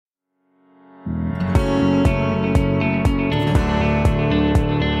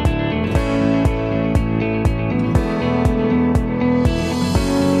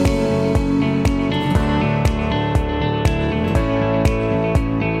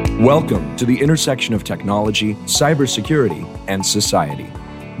Welcome to the intersection of technology, cybersecurity, and society.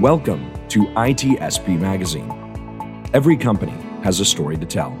 Welcome to ITSP Magazine. Every company has a story to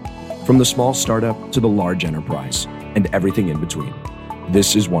tell, from the small startup to the large enterprise, and everything in between.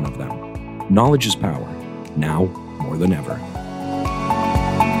 This is one of them. Knowledge is power, now more than ever.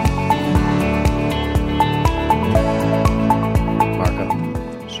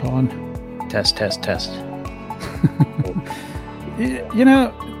 Marco. Sean. Test.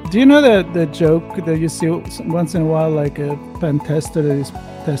 Do you know that the joke that you see once in a while, like a pen tester that is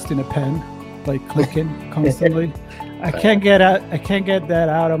testing a pen, like clicking constantly? I can't get that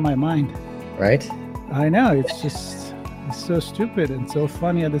out of my mind. Right? I know, it's so stupid and so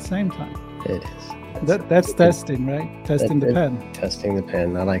funny at the same time. It is. That's testing, right? Testing the pen. Testing the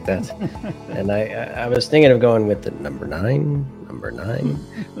pen. I like that. And I was thinking of going with the number nine,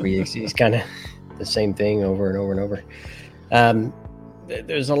 where he's kind of the same thing over and over and over.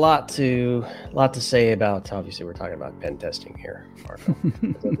 There's a lot to say about, obviously we're talking about pen testing here, Marco.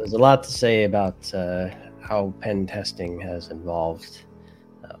 There's a lot to say about how pen testing has evolved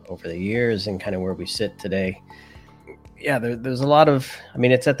over the years and kind of where we sit today. Yeah, there's a lot of,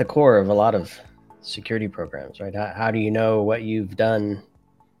 it's at the core of a lot of security programs, right? How do you know what you've done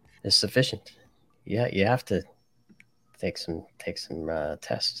is sufficient? Yeah, you have to take some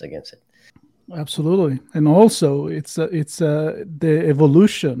tests against it. Absolutely. And also it's the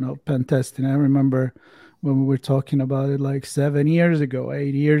evolution of pen testing. I remember when we were talking about it like 8 years ago,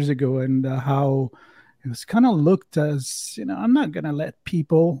 and how it was kind of looked as, I'm not going to let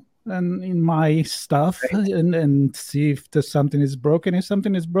people in my stuff, right, and see if there's something is broken. If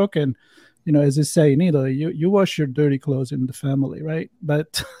something is broken, as they say, you wash your dirty clothes in the family, right?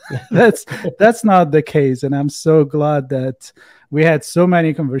 But that's not the case. And I'm so glad that we had so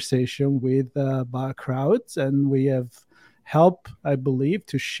many conversations with Bugcrowd, and we have helped, I believe,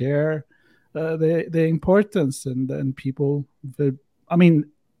 to share the importance and people.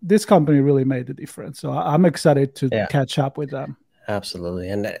 This company really made a difference. So I'm excited to catch up with them. Absolutely.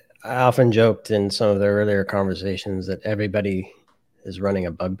 And I often joked in some of the earlier conversations that everybody is running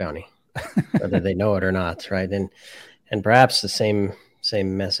a bug bounty, whether they know it or not, right? And perhaps the same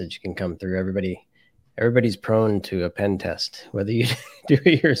message can come through. Everybody's prone to a pen test. Whether you do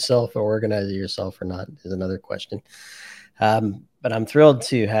it yourself or organize it yourself or not is another question. But I'm thrilled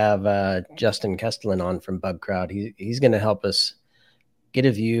to have Justin Kestelin on from Bugcrowd. He's going to help us get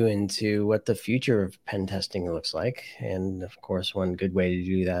a view into what the future of pen testing looks like. And of course, one good way to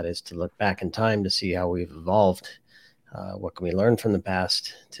do that is to look back in time to see how we've evolved. What can we learn from the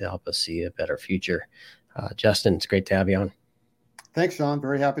past to help us see a better future? Justin, it's great to have you on. Thanks, Sean.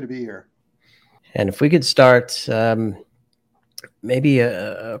 Very happy to be here. And if we could start, maybe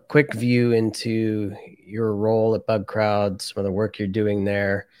a quick view into your role at Bugcrowd, some of the work you're doing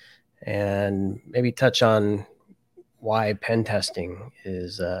there, and maybe touch on why pen testing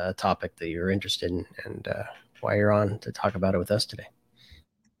is a topic that you're interested in, and why you're on to talk about it with us today.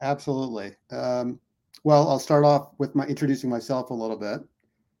 Absolutely. Well, I'll start off with introducing myself a little bit.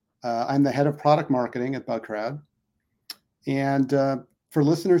 I'm the head of product marketing at Bugcrowd. And for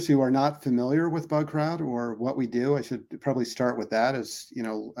listeners who are not familiar with Bugcrowd or what we do, I should probably start with that as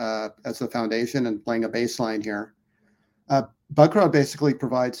the foundation and laying a baseline here. Bugcrowd basically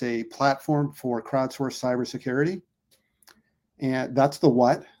provides a platform for crowdsourced cybersecurity. And that's the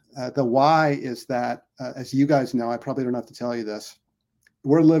what. The why is that, as you guys know, I probably don't have to tell you this,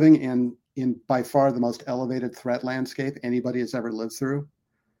 we're living in by far the most elevated threat landscape anybody has ever lived through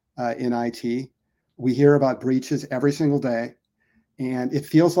in IT. We hear about breaches every single day. And it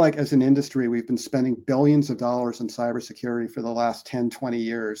feels like as an industry, we've been spending billions of dollars in cybersecurity for the last 10, 20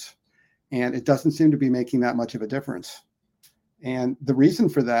 years. And it doesn't seem to be making that much of a difference. And the reason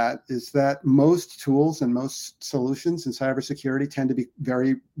for that is that most tools and most solutions in cybersecurity tend to be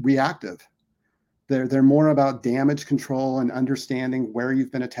very reactive. They're more about damage control and understanding where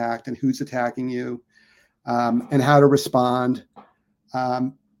you've been attacked and who's attacking you, and how to respond.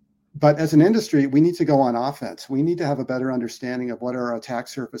 But as an industry, we need to go on offense. We need to have a better understanding of what our attack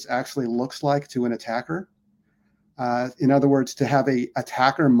surface actually looks like to an attacker. In other words, to have a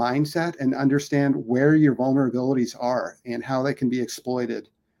attacker mindset and understand where your vulnerabilities are and how they can be exploited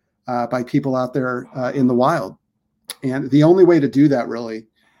by people out there in the wild. And the only way to do that really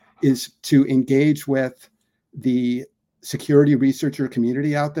is to engage with the security researcher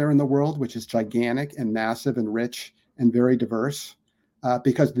community out there in the world, which is gigantic and massive and rich and very diverse.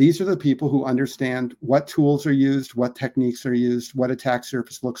 because these are the people who understand what tools are used, what techniques are used, what attack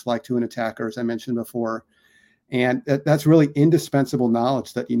surface looks like to an attacker, as I mentioned before. And that's really indispensable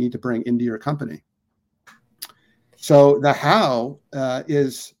knowledge that you need to bring into your company. So the how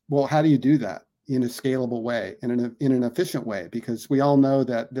is, well, how do you do that in a scalable way, in an efficient way? Because we all know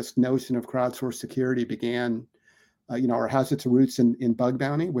that this notion of crowdsourced security began, or has its roots in bug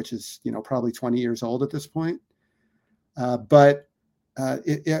bounty, which is, probably 20 years old at this point. But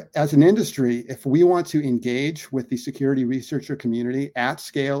as an industry, if we want to engage with the security researcher community at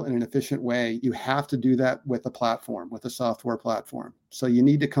scale in an efficient way, you have to do that with a platform, with a software platform. So you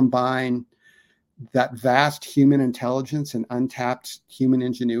need to combine that vast human intelligence and untapped human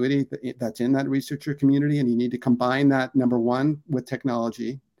ingenuity that's in that researcher community. And you need to combine that, number one, with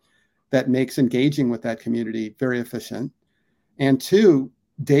technology that makes engaging with that community very efficient. And two,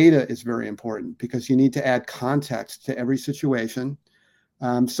 data is very important because you need to add context to every situation.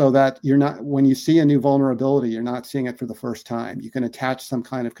 So that you're not, when you see a new vulnerability, you're not seeing it for the first time. You can attach some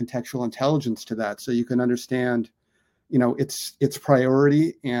kind of contextual intelligence to that, so you can understand, its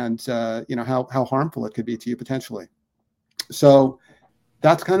priority and how harmful it could be to you potentially. So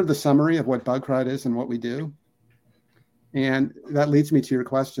that's kind of the summary of what BugCrowd is and what we do. And that leads me to your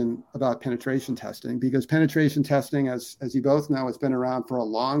question about penetration testing, because penetration testing, as you both know, has been around for a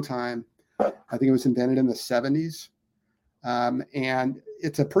long time. I think it was invented in the 70s. And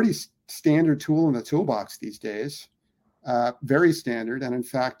it's a pretty standard tool in the toolbox these days, very standard. And in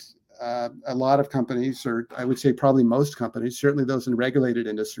fact, a lot of companies, or I would say probably most companies, certainly those in regulated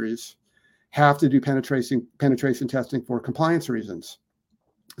industries, have to do penetration testing for compliance reasons.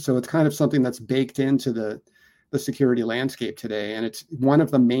 So it's kind of something that's baked into the security landscape today. And it's one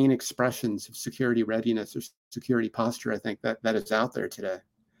of the main expressions of security readiness or security posture, I think, that is out there today.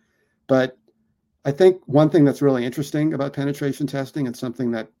 But I think one thing that's really interesting about penetration testing, and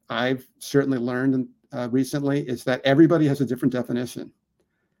something that I've certainly learned recently, is that everybody has a different definition.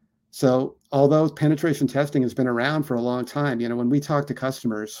 So although penetration testing has been around for a long time, when we talk to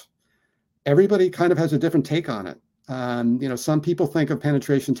customers, everybody kind of has a different take on it. Some people think of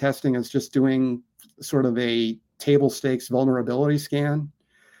penetration testing as just doing sort of a table stakes vulnerability scan.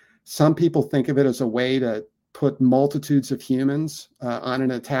 Some people think of it as a way to put multitudes of humans on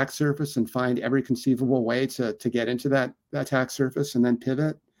an attack surface and find every conceivable way to get into that attack surface and then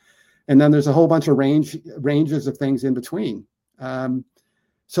pivot. And then there's a whole bunch of ranges of things in between.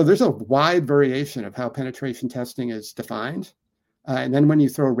 So there's a wide variation of how penetration testing is defined. And then when you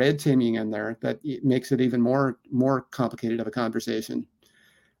throw red teaming in there, it makes it even more complicated of a conversation.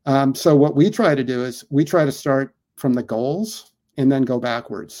 So what we try to do is we try to start from the goals and then go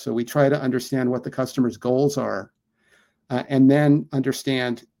backwards. So we try to understand what the customer's goals are, and then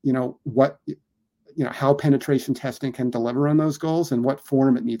understand, how penetration testing can deliver on those goals and what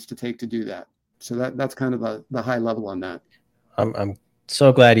form it needs to take to do that. So that's kind of the high level on that. I'm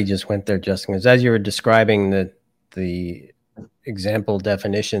so glad you just went there, Justin, because as you were describing the example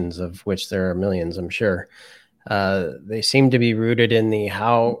definitions, of which there are millions, I'm sure, they seem to be rooted in the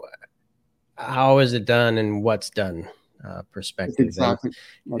how is it done and what's done perspective, exactly.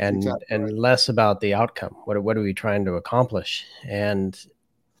 and less about the outcome. What are we trying to accomplish? And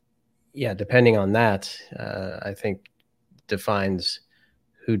yeah, depending on that, I think defines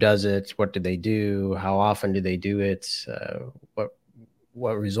who does it, what do they do, how often do they do it,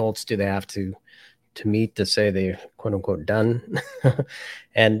 what results do they have to meet to say they're quote unquote done.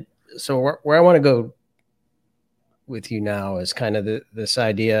 And so where I want to go with you now is kind of this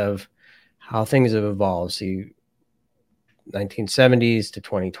idea of how things have evolved. So 1970s to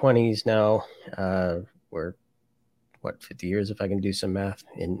 2020s now, we're 50 years, if I can do some math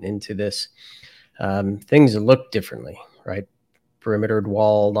into this. Things look differently, right? Perimetered,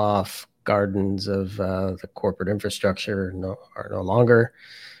 walled off gardens of the corporate infrastructure are no longer.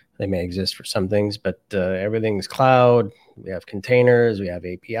 They may exist for some things, but everything's cloud. We have containers, we have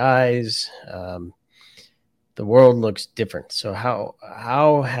APIs. The world looks different. So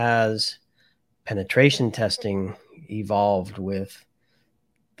how has penetration testing evolved with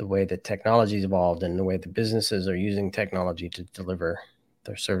the way that technology's evolved and the way the businesses are using technology to deliver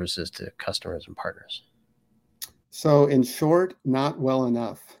their services to customers and partners? So in short, not well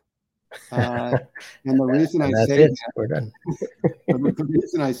enough. And the reason I say that, we're done. the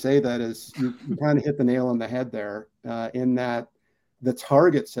reason I say that is you kind of hit the nail on the head there, in that the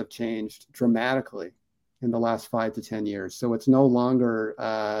targets have changed dramatically in the last 5 to 10 years. So it's no longer,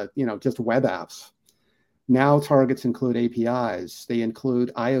 just web apps. Now targets include APIs. They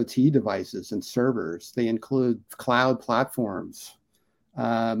include IoT devices and servers. They include cloud platforms.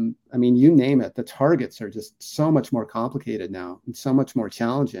 I mean, you name it. The targets are just so much more complicated now and so much more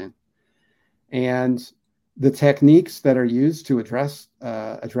challenging. And the techniques that are used to address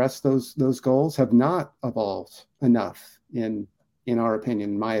those goals have not evolved enough, in our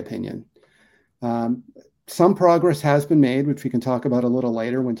opinion, in my opinion. Some progress has been made, which we can talk about a little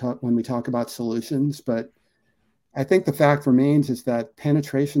later when we talk about solutions. But I think the fact remains is that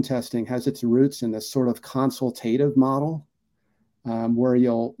penetration testing has its roots in this sort of consultative model, where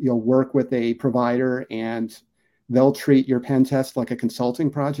you'll work with a provider and they'll treat your pen test like a consulting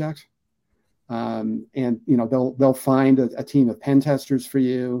project. And they'll find a team of pen testers for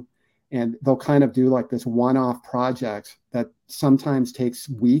you, and they'll kind of do like this one-off project that sometimes takes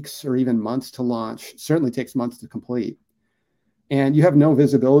weeks or even months to launch, certainly takes months to complete. And you have no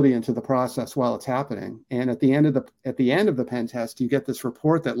visibility into the process while it's happening. And at the end of the pen test, you get this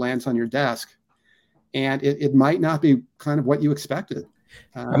report that lands on your desk, and it might not be kind of what you expected.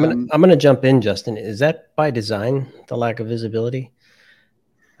 I'm gonna jump in, Justin. Is that by design, the lack of visibility?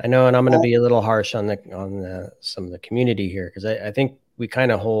 I know, and I'm going to be a little harsh on some of the community here, because I think we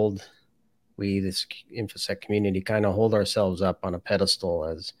kind of this InfoSec community kind of hold ourselves up on a pedestal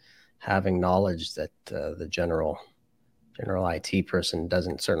as having knowledge that the general IT person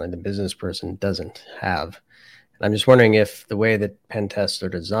doesn't, certainly the business person doesn't have. And I'm just wondering if the way that pen tests are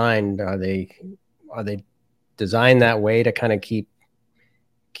designed, are they designed that way to kind of keep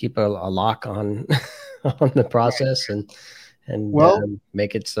a lock on on the process and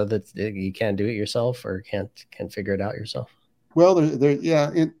make it so that you can't do it yourself or can't figure it out yourself? Well,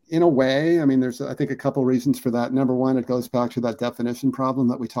 in a way. I mean, there's, I think, a couple reasons for that. Number one, it goes back to that definition problem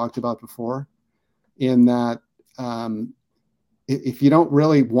that we talked about before, in that if you don't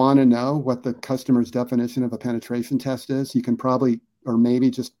really want to know what the customer's definition of a penetration test is, you can probably, or maybe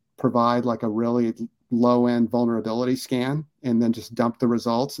just provide like a really low-end vulnerability scan and then just dump the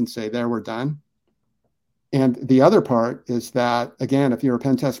results and say, there, we're done. And the other part is that, again, if you're a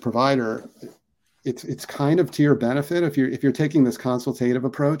pen test provider, it's kind of to your benefit if you're taking this consultative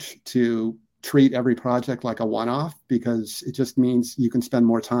approach to treat every project like a one-off, because it just means you can spend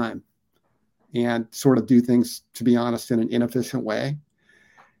more time and sort of do things, to be honest, in an inefficient way.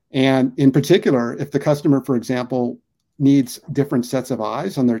 And in particular, if the customer, for example, needs different sets of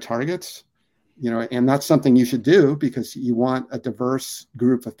eyes on their targets, and that's something you should do because you want a diverse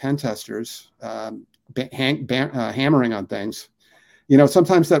group of pen testers hammering on things.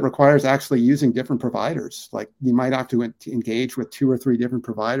 Sometimes that requires actually using different providers. Like you might have to engage with 2 or 3 different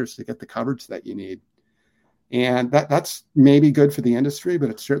providers to get the coverage that you need. And that's maybe good for the industry, but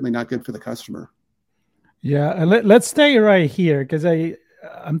it's certainly not good for the customer. Yeah, and let's stay right here, because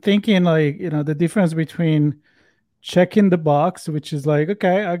I'm thinking like, the difference between checking the box, which is like,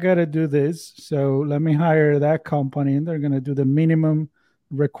 okay, I got to do this, so let me hire that company and they're going to do the minimum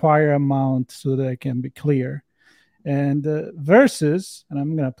require amount so that I can be clear. And versus, and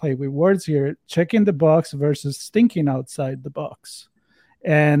I'm going to play with words here, checking the box versus thinking outside the box.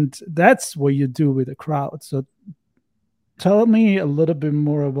 And that's what you do with a crowd. So tell me a little bit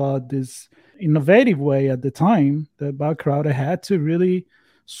more about this innovative way at the time that BugCrowd had to really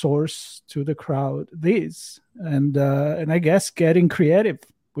source to the crowd this, and I guess getting creative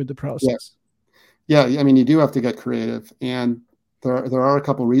with the process. Yeah, I mean, you do have to get creative, and there are a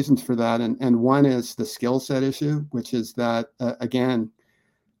couple reasons for that, and one is the skill set issue, which is that again,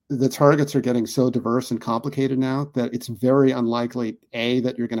 the targets are getting so diverse and complicated now that it's very unlikely, A,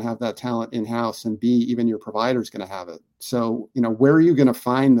 that you're going to have that talent in-house, and B, even your provider is going to have it. So, where are you going to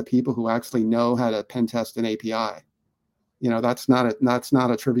find the people who actually know how to pen test an API? That's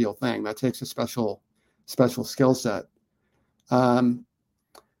not a trivial thing. That takes a special skill set.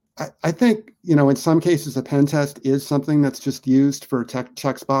 I think, in some cases, a pen test is something that's just used for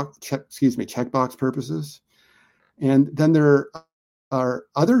checkbox purposes. And then there are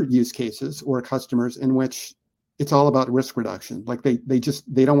other use cases or customers in which it's all about risk reduction. Like they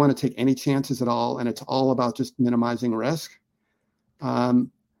don't want to take any chances at all. And it's all about just minimizing risk,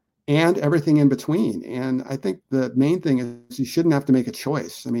 and everything in between. And I think the main thing is you shouldn't have to make a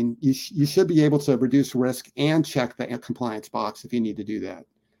choice. I mean, you should be able to reduce risk and check the compliance box if you need to do that.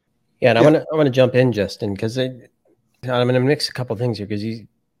 Yeah, and I want to jump in, Justin, because I'm going to mix a couple of things here, because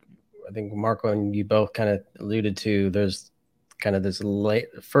I think Marco and you both kind of alluded to, there's kind of this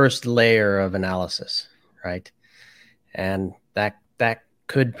first layer of analysis, right? And that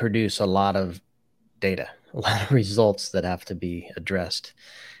could produce a lot of data, a lot of results that have to be addressed.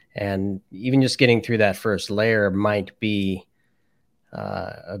 And even just getting through that first layer might be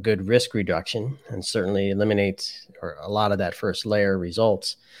a good risk reduction, and certainly eliminates a lot of that first layer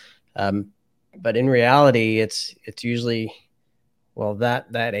results. But in reality, it's usually well, that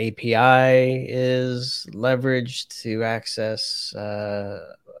API is leveraged to access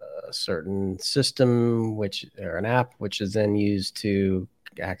a certain system, or an app, which is then used to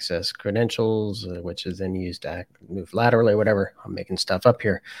access credentials, which is then used to move laterally, whatever. I'm making stuff up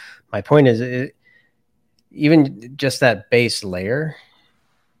here. My point is, even just that base layer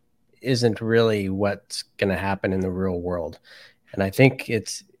isn't really what's going to happen in the real world. And I think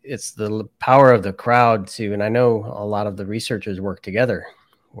it's the power of the crowd too. And I know a lot of the researchers work together,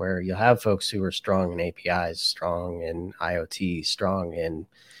 where you'll have folks who are strong in APIs, strong in IoT, strong in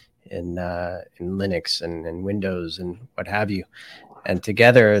Linux and Windows and what have you. And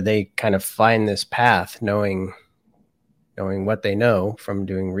together they kind of find this path, knowing what they know from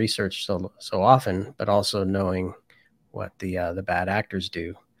doing research so often, but also knowing what the bad actors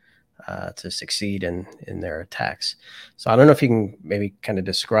do to succeed in their attacks. So I don't know if you can maybe kind of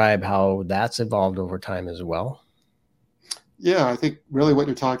describe how that's evolved over time as well. Yeah, I think really what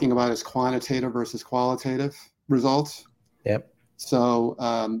you're talking about is quantitative versus qualitative results. Yep. So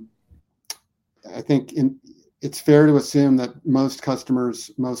I think it's fair to assume that most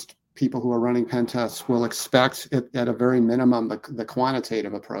customers, most people who are running pen tests will expect at a very minimum the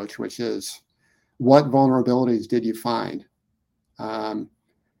quantitative approach, which is what vulnerabilities did you find?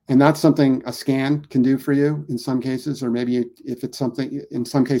 And that's something a scan can do for you in some cases, or maybe if it's something, in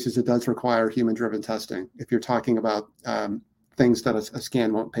some cases, it does require human-driven testing if you're talking about things that a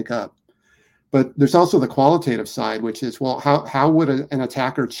scan won't pick up. But there's also the qualitative side, which is, well, how would an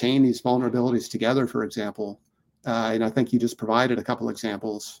attacker chain these vulnerabilities together, for example? And I think you just provided a couple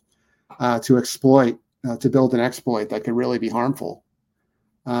examples to exploit, to build an exploit that could really be harmful.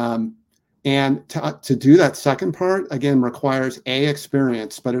 And to do that second part, again, requires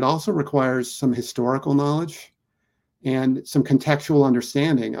experience, but it also requires some historical knowledge and some contextual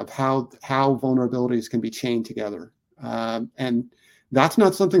understanding of how vulnerabilities can be chained together. And that's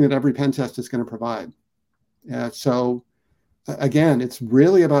not something that every pen test is going to provide. So again, it's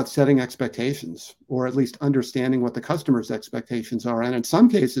really about setting expectations, or at least understanding what the customer's expectations are. And in some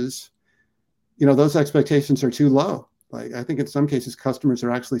cases, those expectations are too low. Like, I think in some cases, customers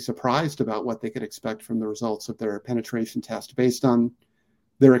are actually surprised about what they could expect from the results of their penetration test based on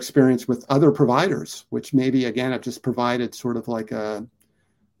their experience with other providers, which maybe, again, have just provided sort of like a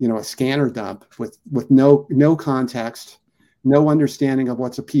scanner dump with no context, no understanding of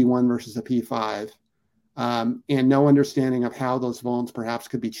what's a P1 versus a P5, and no understanding of how those vulns perhaps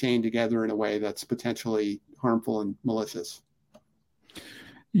could be chained together in a way that's potentially harmful and malicious.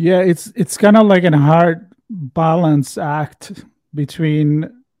 Yeah, it's kind of like a hard balance act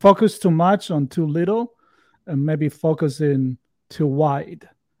between focus too much on too little and maybe focusing too wide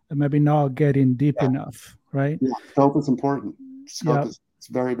and maybe not getting deep enough, right? Yeah, scope is important. Scope is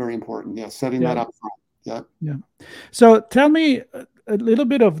very, very important. Yeah, setting that up front. Yeah. So tell me a little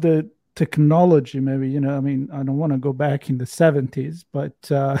bit of the technology, maybe, I don't want to go back in the 70s, but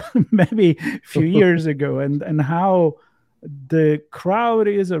maybe a few years ago, and how the crowd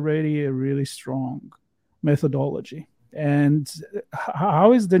is already a really strong methodology. And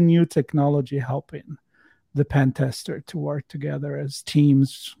how is the new technology helping the pen tester to work together as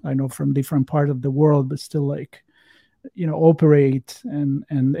teams? I know from different parts of the world, but still operate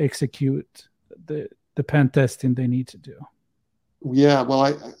and execute the pen testing they need to do. Yeah,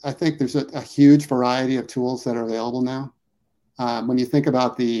 well, I think there's a huge variety of tools that are available now. When you think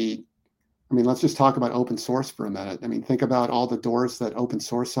about let's just talk about open source for a minute. Think about all the doors that open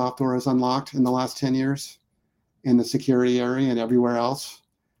source software has unlocked in the last 10 years in the security area and everywhere else.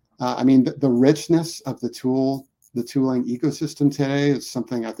 The richness of the tooling ecosystem today is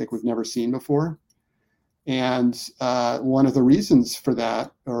something I think we've never seen before. And one of the reasons for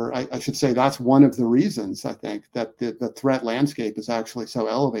that, or I should say that's one of the reasons I think that the threat landscape is actually so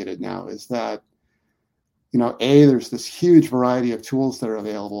elevated now, is that there's this huge variety of tools that are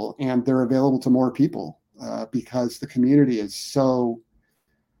available, and they're available to more people because the community is so,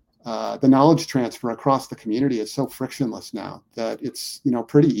 the knowledge transfer across the community is so frictionless now that it's,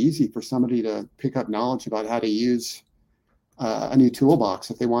 pretty easy for somebody to pick up knowledge about how to use a new toolbox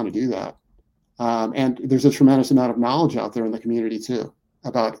if they want to do that. And there's a tremendous amount of knowledge out there in the community too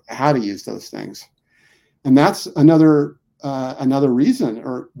about how to use those things. And that's another reason,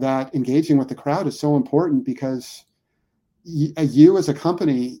 or that engaging with the crowd is so important, because you as a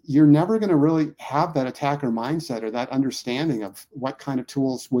company, you're never going to really have that attacker mindset or that understanding of what kind of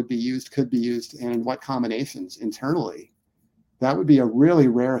tools would be used, could be used, and in what combinations internally. That would be a really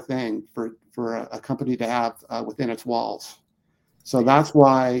rare thing for a company to have within its walls. So that's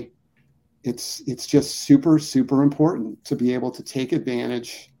why it's just super, super important to be able to take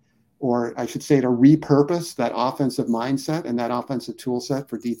advantage or I should say to repurpose that offensive mindset and that offensive tool set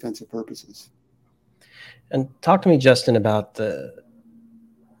for defensive purposes. And talk to me, Justin, about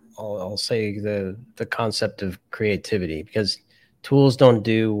I'll say the concept of creativity, because tools don't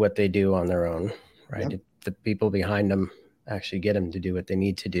do what they do on their own, right? Yep. The people behind them actually get them to do what they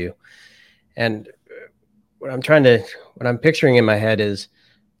need to do. And what I'm picturing in my head is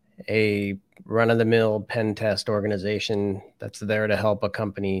a run-of-the-mill pen test organization that's there to help a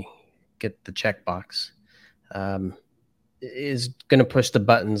company get the checkbox, is going to push the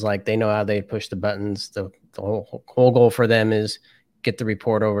buttons like they know how they push the buttons. The whole goal for them is get the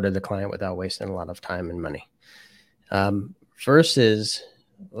report over to the client without wasting a lot of time and money. Versus,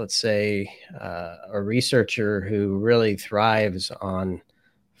 let's say, a researcher who really thrives on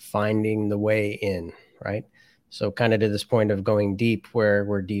finding the way in, right? So kind of to this point of going deep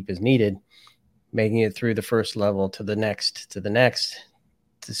where deep is needed, making it through the first level to the next,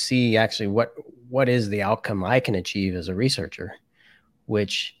 to see actually what is the outcome I can achieve as a researcher,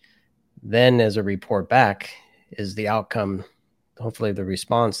 which then as a report back is the outcome. Hopefully the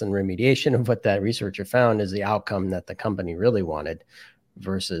response and remediation of what that researcher found is the outcome that the company really wanted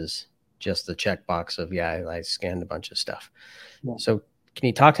versus just the checkbox of, I scanned a bunch of stuff. Yeah. So can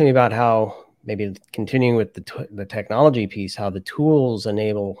you talk to me about how, maybe continuing with the technology piece, how the tools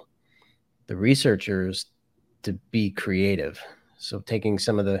enable the researchers to be creative? So taking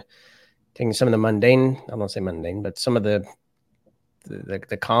some of the mundane, I won't say mundane, but some of the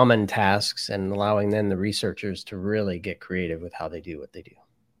common tasks and allowing then the researchers to really get creative with how they do what they do.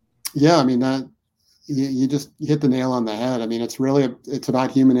 Yeah, I mean, you just hit the nail on the head. I mean, it's about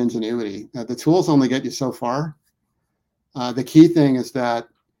human ingenuity. The tools only get you so far. The key thing is that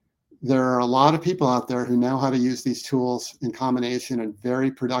there are a lot of people out there who know how to use these tools in combination in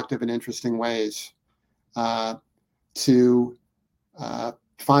very productive and interesting ways to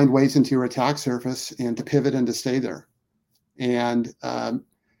find ways into your attack surface and to pivot and to stay there. And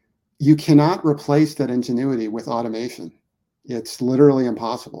you cannot replace that ingenuity with automation. It's literally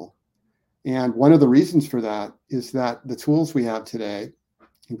impossible. And one of the reasons for that is that the tools we have today,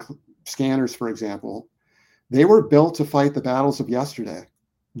 scanners, for example, they were built to fight the battles of yesterday.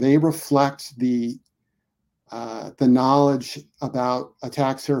 They reflect the knowledge about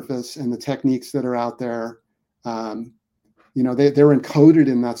attack surface and the techniques that are out there. They're encoded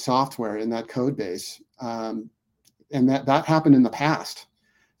in that software, in that code base. And that happened in the past.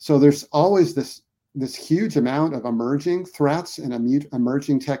 So there's always this huge amount of emerging threats and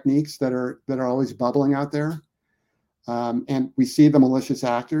emerging techniques that are always bubbling out there. And we see the malicious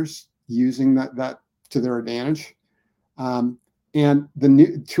actors using that to their advantage. And the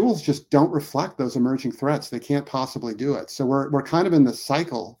new tools just don't reflect those emerging threats. They can't possibly do it. So we're kind of in the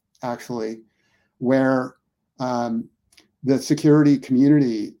cycle, actually, where the security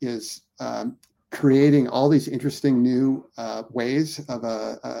community is creating all these interesting new ways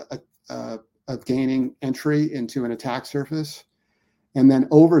of gaining entry into an attack surface. And then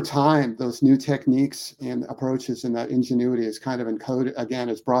over time, those new techniques and approaches and that ingenuity is kind of encoded, again,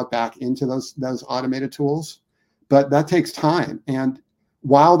 is brought back into those automated tools. But that takes time. And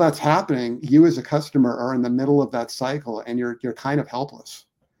while that's happening, you as a customer are in the middle of that cycle, and you're kind of helpless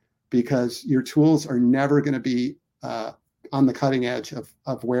because your tools are never going to be on the cutting edge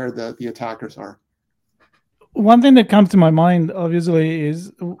of where the attackers are. One thing that comes to my mind, obviously,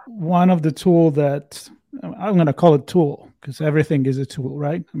 is one of the tool that I'm going to call it tool, because everything is a tool,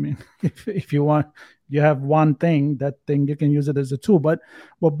 right? I mean, if you want, you have one thing, that thing, you can use it as a tool. But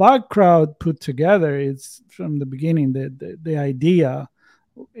what BugCrowd put together is, from the beginning, the idea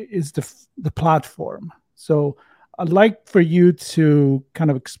is the platform. So I'd like for you to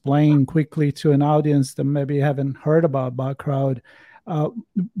kind of explain quickly to an audience that maybe haven't heard about BugCrowd,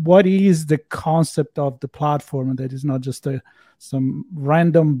 what is the concept of the platform that is not just some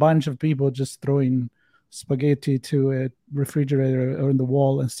random bunch of people just throwing spaghetti to a refrigerator or in the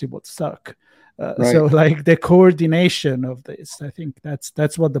wall and see what's stuck. Right. So like the coordination of this, I think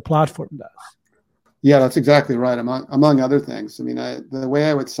that's what the platform does. Yeah, that's exactly right. Among other things. I mean, the way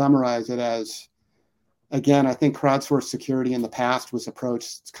I would summarize it as, again, I think crowdsourced security in the past was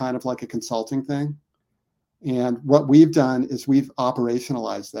approached kind of like a consulting thing. And what we've done is we've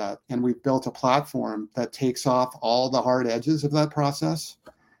operationalized that, and we've built a platform that takes off all the hard edges of that process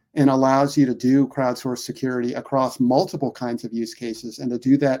and allows you to do crowdsourced security across multiple kinds of use cases, and to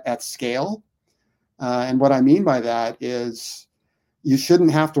do that at scale. And what I mean by that is you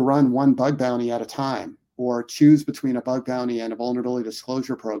shouldn't have to run one bug bounty at a time, or choose between a bug bounty and a vulnerability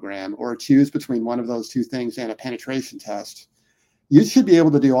disclosure program, or choose between one of those two things and a penetration test. You should be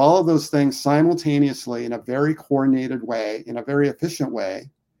able to do all of those things simultaneously in a very coordinated way, in a very efficient way,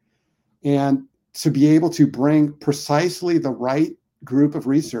 and to be able to bring precisely the right group of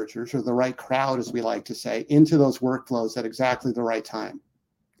researchers, or the right crowd, as we like to say, into those workflows at exactly the right time.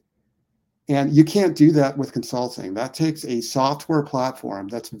 And you can't do that with consulting. That takes a software platform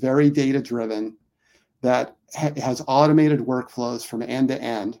that's very data-driven, that has automated workflows from end to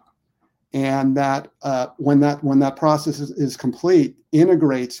end, and that when that process is complete,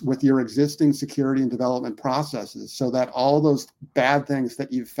 integrates with your existing security and development processes, so that all those bad things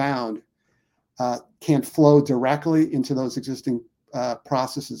that you've found can flow directly into those existing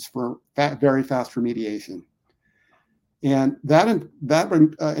processes for very fast remediation. And that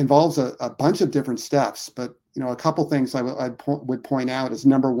involves a bunch of different steps, but a couple things I would point out is,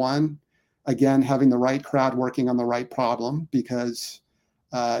 number one, again, having the right crowd working on the right problem, because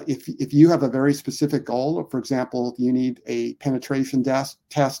if you have a very specific goal, for example, if you need a penetration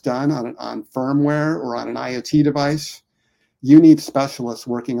test done on firmware or on an IoT device, you need specialists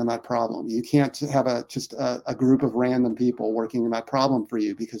working on that problem. You can't have just a group of random people working on that problem for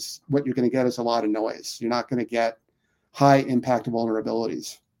you, because what you're going to get is a lot of noise. You're not going to get high impact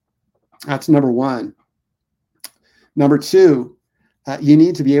vulnerabilities. That's number one. Number two, you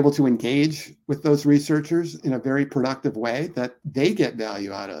need to be able to engage with those researchers in a very productive way that they get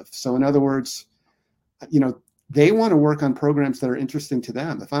value out of. So in other words, they want to work on programs that are interesting to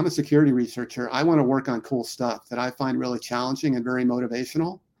them. If I'm a security researcher, I want to work on cool stuff that I find really challenging and very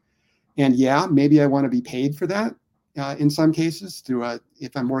motivational. And yeah, maybe I want to be paid for that in some cases,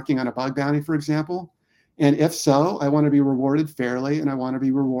 if I'm working on a bug bounty, for example. And if so, I want to be rewarded fairly, and I want to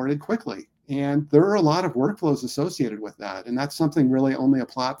be rewarded quickly. And there are a lot of workflows associated with that. And that's something really only a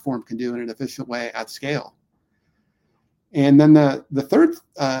platform can do in an efficient way at scale. And then the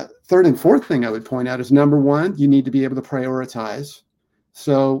third and fourth thing I would point out is, number one, you need to be able to prioritize.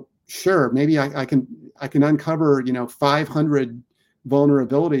 So sure, maybe I can uncover 500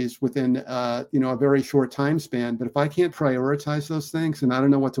 vulnerabilities within a very short time span. But if I can't prioritize those things, and I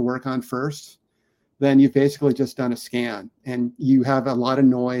don't know what to work on first, then you've basically just done a scan, and you have a lot of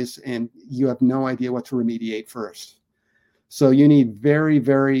noise, and you have no idea what to remediate first. So you need very,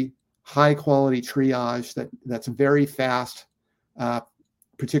 very high quality triage that's very fast,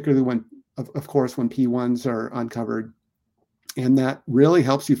 particularly when, of course, when P1s are uncovered. And that really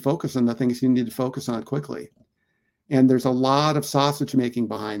helps you focus on the things you need to focus on quickly. And there's a lot of sausage making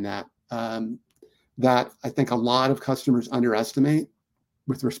behind that, that I think a lot of customers underestimate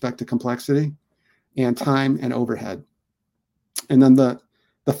with respect to complexity and time and overhead. And then the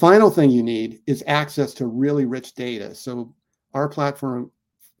final thing you need is access to really rich data. So our platform,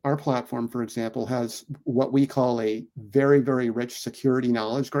 for example, has what we call a very, very rich security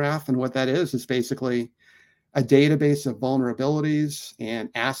knowledge graph. And what that is basically a database of vulnerabilities and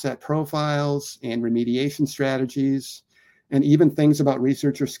asset profiles and remediation strategies, and even things about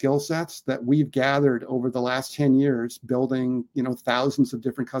researcher skill sets that we've gathered over the last 10 years building, thousands of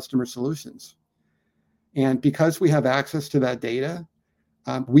different customer solutions. And because we have access to that data,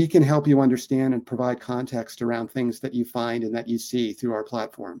 we can help you understand and provide context around things that you find and that you see through our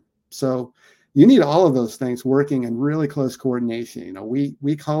platform. So you need all of those things working in really close coordination.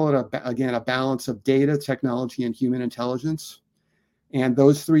 We call it a balance of data, technology, and human intelligence. And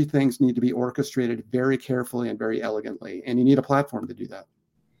those three things need to be orchestrated very carefully and very elegantly. And you need a platform to do that.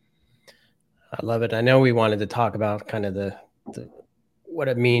 I love it. I know we wanted to talk about kind of the what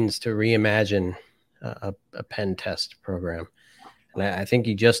it means to reimagine a pen test program. And I think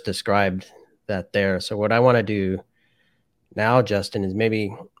you just described that there. So what I want to do now, Justin, is maybe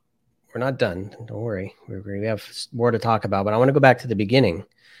we're not done. Don't worry. We have more to talk about, but I want to go back to the beginning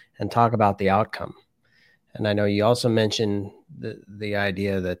and talk about the outcome. And I know you also mentioned the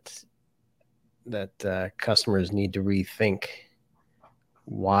idea that customers need to rethink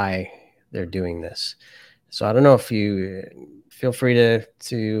why they're doing this. So I don't know if you feel free to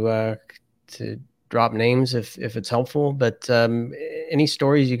drop names if it's helpful, but any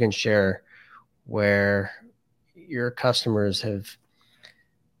stories you can share where your customers have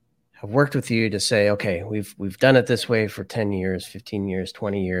worked with you to say, okay, we've done it this way for 10 years, 15 years,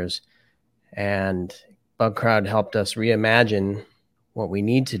 20 years, and BugCrowd helped us reimagine what we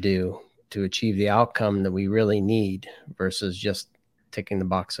need to do to achieve the outcome that we really need versus just ticking the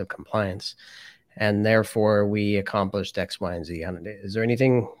box of compliance. And therefore we accomplished X, Y, and Z. Is there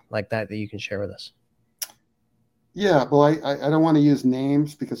anything like that you can share with us? Yeah, well, I don't want to use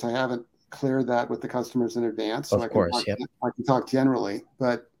names because I haven't cleared that with the customers in advance. So of course, yep. I can talk generally,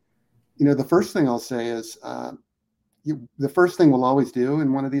 but the first thing I'll say is the first thing we'll always do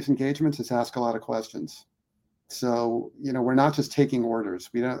in one of these engagements is ask a lot of questions. So we're not just taking orders.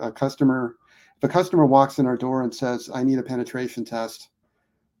 If a customer walks in our door and says, "I need a penetration test,"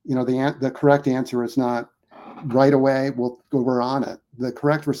 the correct answer is not right away, we're on it. The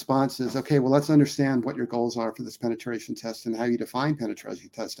correct response is, okay, well, let's understand what your goals are for this penetration test and how you define penetration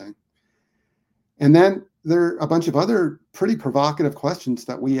testing. And then there are a bunch of other pretty provocative questions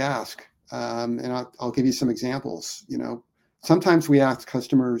that we ask. And I'll give you some examples. Sometimes we ask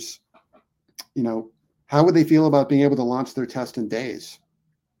customers, how would they feel about being able to launch their test in days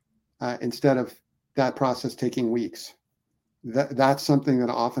instead of that process taking weeks? That's something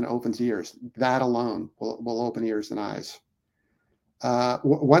that often opens ears. That alone will open ears and eyes.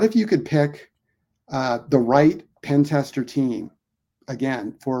 What if you could pick the right pen tester team,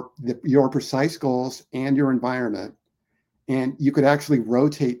 again, for your precise goals and your environment, and you could actually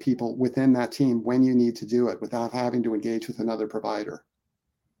rotate people within that team when you need to do it without having to engage with another provider?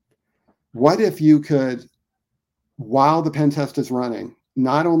 What if you could, while the pen test is running,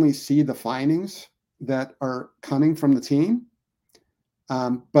 not only see the findings that are coming from the team,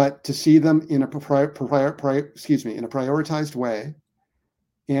 but to see them in a prioritized way.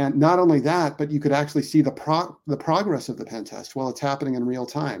 And not only that, but you could actually see the progress of the pen test while it's happening in real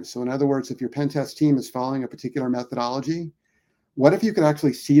time. So in other words, if your pen test team is following a particular methodology, what if you could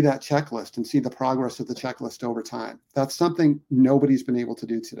actually see that checklist and see the progress of the checklist over time? That's something nobody's been able to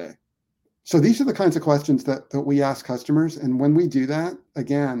do today. So these are the kinds of questions that we ask customers. And when we do that,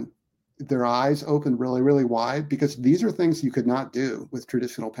 again, their eyes open really, really wide, because these are things you could not do with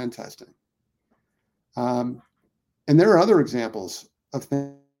traditional pen testing. And there are other examples of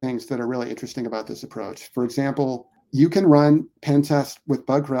things that are really interesting about this approach. For example, you can run pen tests with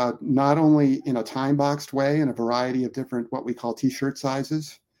BugCrowd not only in a time-boxed way in a variety of different what we call t-shirt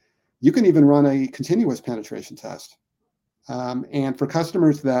sizes. You can even run a continuous penetration test. And for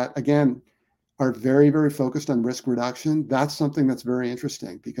customers that, again, are very, very focused on risk reduction, that's something that's very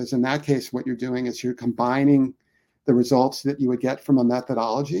interesting, because in that case, what you're doing is you're combining the results that you would get from a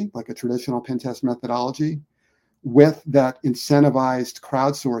methodology, like a traditional pen test methodology, with that incentivized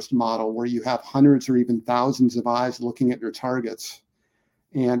crowdsourced model where you have hundreds or even thousands of eyes looking at your targets.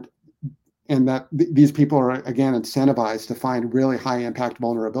 And that these people are, again, incentivized to find really high impact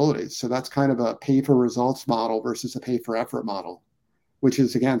vulnerabilities. So that's kind of a pay for results model versus a pay for effort model, which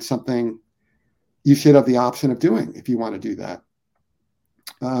is, again, something you should have the option of doing if you want to do that.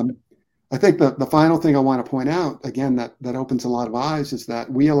 I think the final thing I want to point out, again, that opens a lot of eyes, is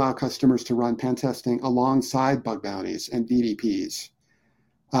that we allow customers to run pen testing alongside bug bounties and VDPs,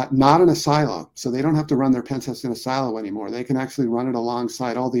 not in a silo. So they don't have to run their pen test in a silo anymore. They can actually run it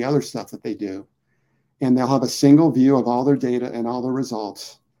alongside all the other stuff that they do. And they'll have a single view of all their data and all the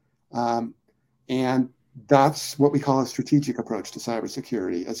results. And that's what we call a strategic approach to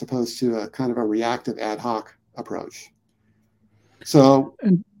cybersecurity, as opposed to a kind of a reactive ad hoc approach. So,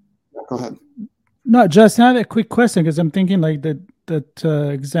 go ahead. No, just have a quick question, because I'm thinking like that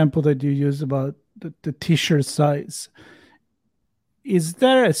example that you use about the t-shirt size. Is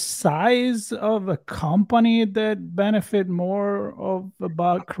there a size of a company that benefit more of a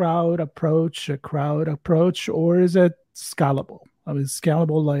BugCrowd approach, a crowd approach, or is it scalable? I mean,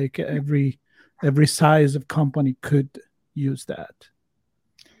 scalable, like every size of company could use that.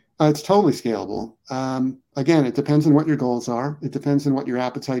 It's totally scalable. Again, it depends on what your goals are. It depends on what your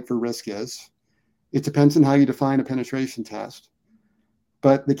appetite for risk is. It depends on how you define a penetration test.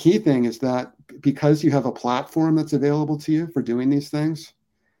 But the key thing is that because you have a platform that's available to you for doing these things,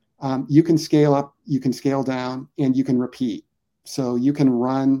 you can scale up, you can scale down, and you can repeat. So you can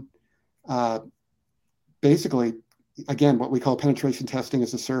run basically, again, what we call penetration testing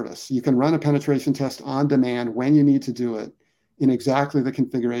as a service. You can run a penetration test on demand when you need to do it in exactly the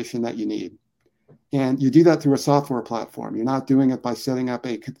configuration that you need. And you do that through a software platform. You're not doing it by setting up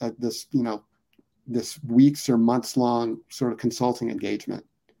this weeks or months long sort of consulting engagement.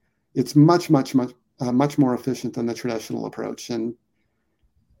 It's much more efficient than the traditional approach. And,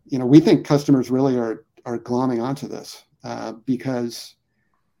 we think customers really are glomming onto this because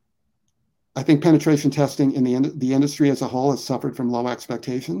I think penetration testing in the industry as a whole has suffered from low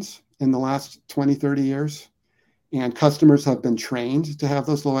expectations in the last 20, 30 years. And customers have been trained to have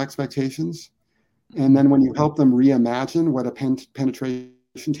those low expectations. And then when you help them reimagine what a penetration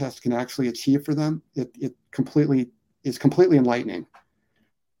test can actually achieve for them, it is completely enlightening.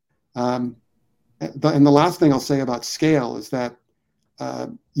 And the last thing I'll say about scale is that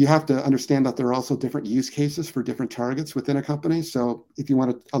you have to understand that there are also different use cases for different targets within a company. So if you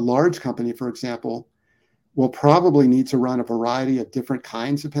want a large company, for example, will probably need to run a variety of different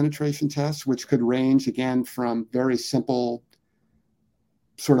kinds of penetration tests, which could range, again, from very simple,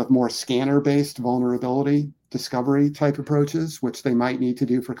 sort of more scanner-based vulnerability discovery type approaches, which they might need to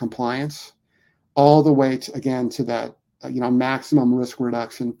do for compliance, all the way to, again, to that maximum risk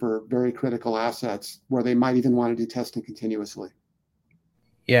reduction for very critical assets where they might even want to do testing continuously.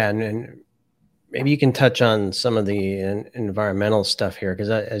 Yeah, and maybe you can touch on some of the environmental stuff here, because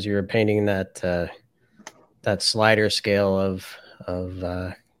as you were painting that slider scale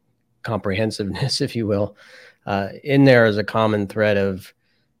of comprehensiveness, if you will, in there is a common thread of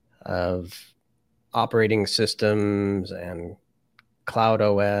operating systems and cloud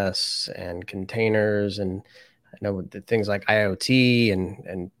OS and containers, and I know the things like IoT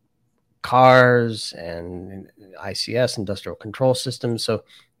and cars and ICS, industrial control systems. So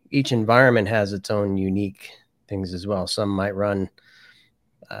each environment has its own unique things as well. Some might run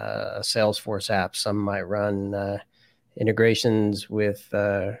a Salesforce app. Some might run integrations with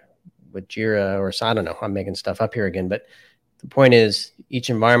Jira, or I don't know. I'm making stuff up here again, but the point is each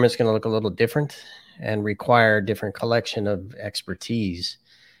environment is going to look a little different and require a different collection of expertise.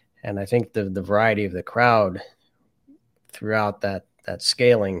 And I think the variety of the crowd throughout that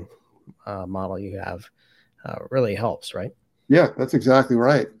scaling model you have really helps, right? Yeah, that's exactly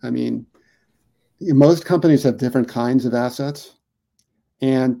right. I mean, most companies have different kinds of assets,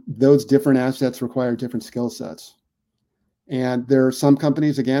 and those different assets require different skill sets. And there are some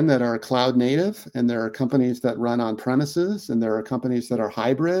companies, again, that are cloud native, and there are companies that run on premises, and there are companies that are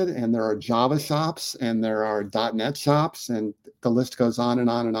hybrid, and there are Java shops, and there are .NET shops, and the list goes on and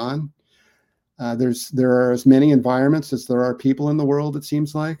on and on. There are as many environments as there are people in the world, it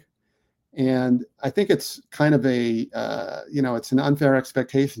seems like. And I think it's kind of it's an unfair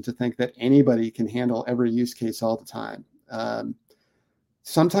expectation to think that anybody can handle every use case all the time.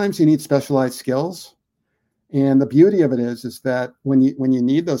 Sometimes you need specialized skills. And the beauty of it is that when you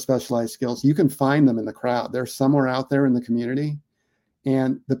need those specialized skills, you can find them in the crowd. They're somewhere out there in the community.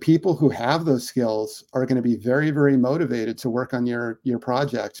 And the people who have those skills are going to be very, very motivated to work on your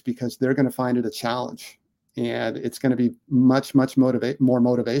projects, because they're going to find it a challenge. And it's going to be much, much more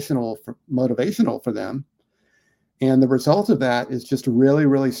motivational for them. And the result of that is just really,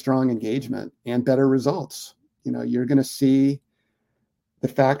 really strong engagement and better results. You're going to see, the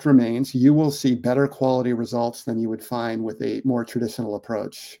fact remains, you will see better quality results than you would find with a more traditional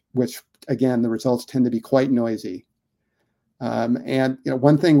approach, which, again, the results tend to be quite noisy. And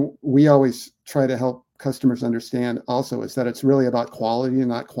one thing we always try to help customers understand also is that it's really about quality and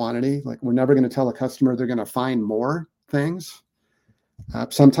not quantity. Like, we're never going to tell a customer they're going to find more things.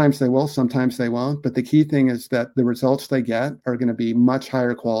 Sometimes they will, sometimes they won't. But the key thing is that the results they get are going to be much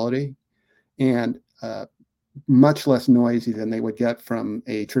higher quality and much less noisy than they would get from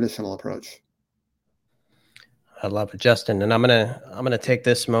a traditional approach. I love it, Justin. And I'm gonna take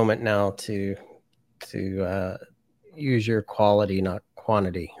this moment now to use your quality, not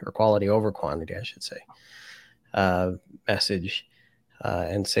quantity, or quality over quantity, I should say, message,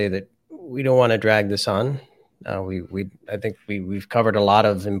 and say that we don't want to drag this on. I think we've covered a lot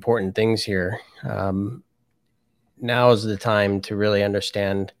of important things here. Now is the time to really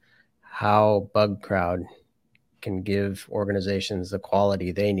understand how BugCrowd can give organizations the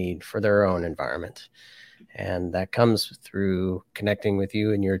quality they need for their own environment. And that comes through connecting with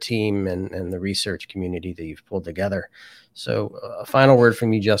you and your team and the research community that you've pulled together. So a final word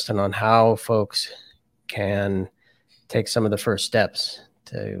from you, Justin, on how folks can take some of the first steps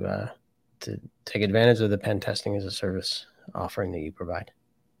to take advantage of the pen testing as a service offering that you provide.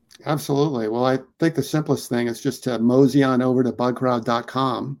 Absolutely. Well, I think the simplest thing is just to mosey on over to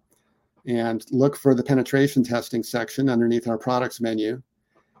bugcrowd.com and look for the penetration testing section underneath our products menu.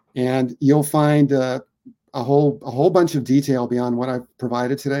 And you'll find a whole bunch of detail beyond what I've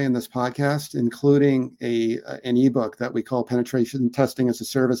provided today in this podcast, including an ebook that we call Penetration Testing as a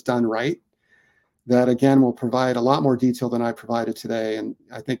Service Done Right, that again will provide a lot more detail than I provided today, and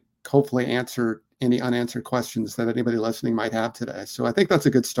I think hopefully answer any unanswered questions that anybody listening might have today. So I think that's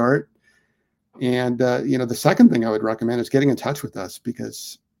a good start. And the second thing I would recommend is getting in touch with us,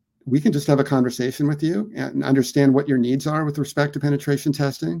 because we can just have a conversation with you and understand what your needs are with respect to penetration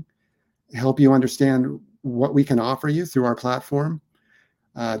testing, help you understand what we can offer you through our platform,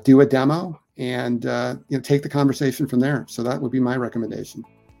 do a demo, and take the conversation from there. So that would be my recommendation.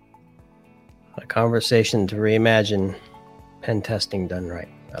 A conversation to reimagine pen testing done right.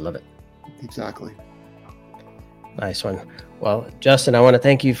 I love it. Exactly. Nice one. Well, Justin, I want to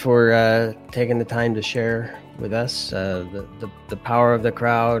thank you for taking the time to share with us the power of the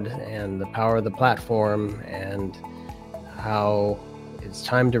crowd and the power of the platform, and how it's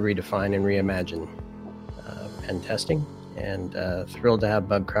time to redefine and reimagine pen testing. And thrilled to have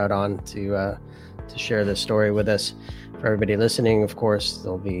BugCrowd on to share this story with us. For everybody listening, of course,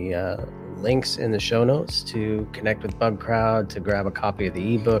 there'll be links in the show notes to connect with BugCrowd, to grab a copy of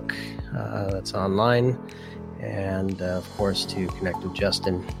the ebook that's online. and of course to connect with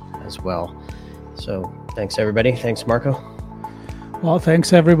Justin as well. So thanks everybody. Thanks, Marco. Well,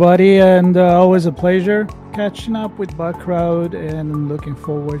 thanks everybody, and always a pleasure catching up with Bugcrowd, and looking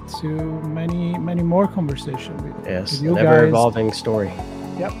forward to many more conversations with you guys. Ever evolving story.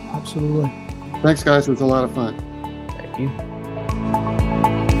 Yep, absolutely. Thanks, guys. It was a lot of fun. Thank you.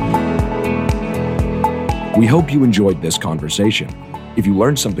 We hope you enjoyed this conversation. If you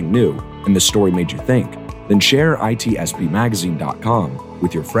learned something new and this story made you think, then share itspmagazine.com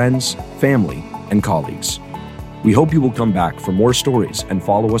with your friends, family, and colleagues. We hope you will come back for more stories and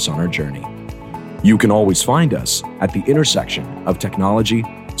follow us on our journey. You can always find us at the intersection of technology,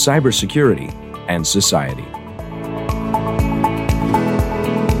 cybersecurity, and society.